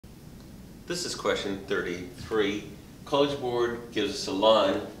This is question 33. College Board gives us a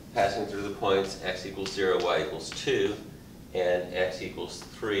line passing through the points x equals 0, y equals 2, and x equals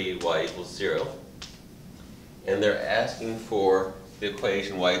 3, y equals 0. And they're asking for the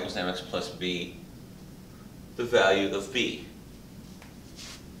equation y equals mx plus b, the value of b.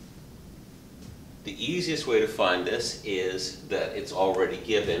 The easiest way to find this is that it's already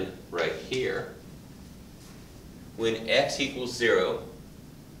given right here. When x equals 0,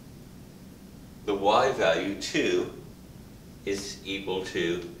 the y value, 2, is equal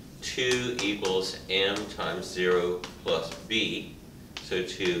to 2 equals m times 0 plus b. So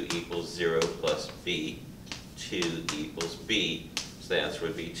 2 equals 0 plus b. 2 equals b. So the answer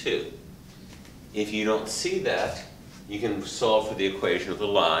would be 2. If you don't see that, you can solve for the equation of the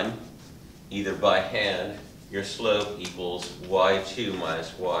line either by hand. Your slope equals y2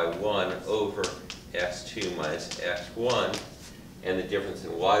 minus y1 over x2 minus x1. And the difference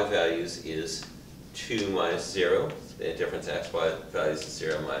in y values is 2 minus 0. The difference in x, y values is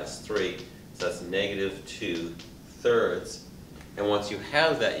 0 minus 3. So that's negative 2/3. And once you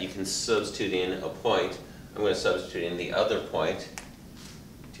have that, you can substitute in a point. I'm going to substitute in the other point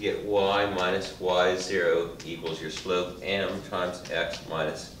to get y minus y0 equals your slope m times x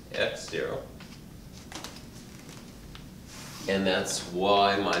minus x0. And that's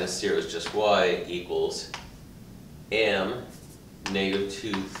y minus 0 is just y equals m negative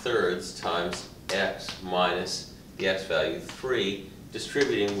 2/3 times x minus the x value 3,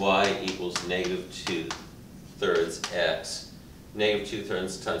 distributing y equals negative 2/3 x. Negative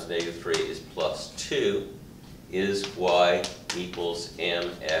 2/3 times negative 3 is plus 2, is y equals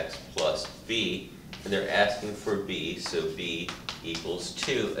mx plus b. And they're asking for b, so b equals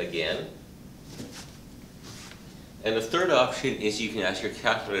 2 again. And the third option is you can ask your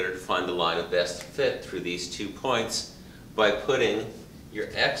calculator to find the line of best fit through these 2 points by putting your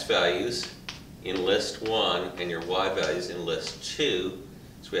x values in list 1 and your y values in list 2.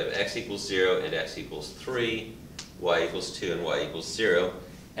 So we have x equals 0 and x equals 3, y equals 2 and y equals 0,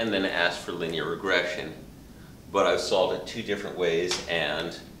 and then ask for linear regression. But I've solved it 2 different ways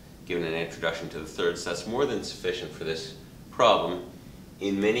and given an introduction to the third, so that's more than sufficient for this problem.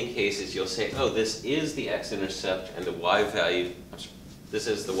 In many cases, you'll say, oh, this is the x-intercept and the y value, this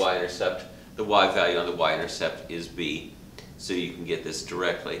is the y-intercept, the y value on the y-intercept is b, so you can get this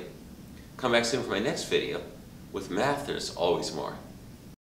directly. Come back soon for my next video. With math, there's always more.